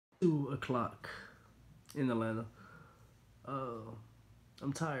2 o'clock in Atlanta.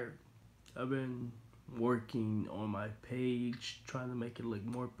 I'm tired. I've been working on my page, trying to make it look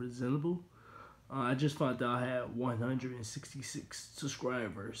more presentable. I just found out I had 166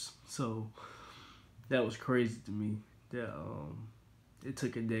 subscribers, so that was crazy to me. That it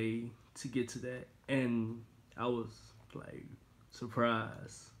took a day to get to that, and I was like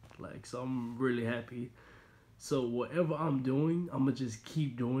surprised. Like, so I'm really happy. So whatever I'm doing, I'm gonna just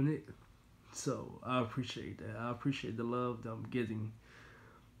keep doing it. So I appreciate that. I appreciate the love that I'm getting.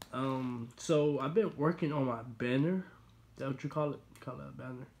 So I've been working on my banner. Is that what you call it? Call it a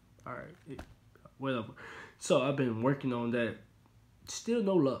banner. All right, whatever. So I've been working on that. Still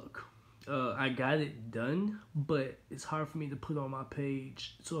no luck. I got it done, but it's hard for me to put on my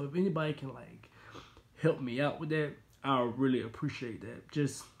page. So if anybody can like help me out with that, I'll really appreciate that.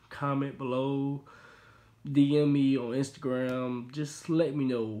 Just comment below, DM me on Instagram. Just let me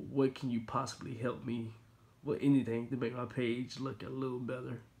know what can you possibly help me with, anything to make my page look a little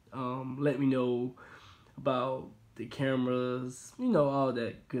better. Let me know about the cameras, you know, all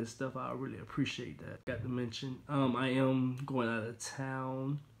that good stuff. I really appreciate that. Got to mention, I am going out of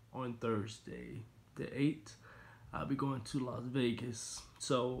town on Thursday, the 8th. I'll be going to Las Vegas,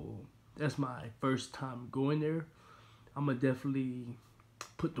 so that's my first time going there. I'm gonna definitely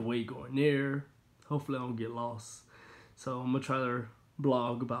put the weight going there. Hopefully I don't get lost. So I'm gonna try to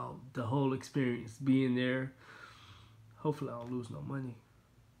blog about the whole experience being there. Hopefully I don't lose no money.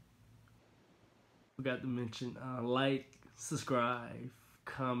 Forgot to mention, like, subscribe,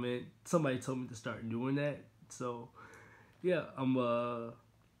 comment. Somebody told me to start doing that. So yeah,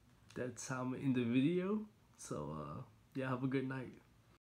 that's how I'm gonna end the video. So yeah, have a good night.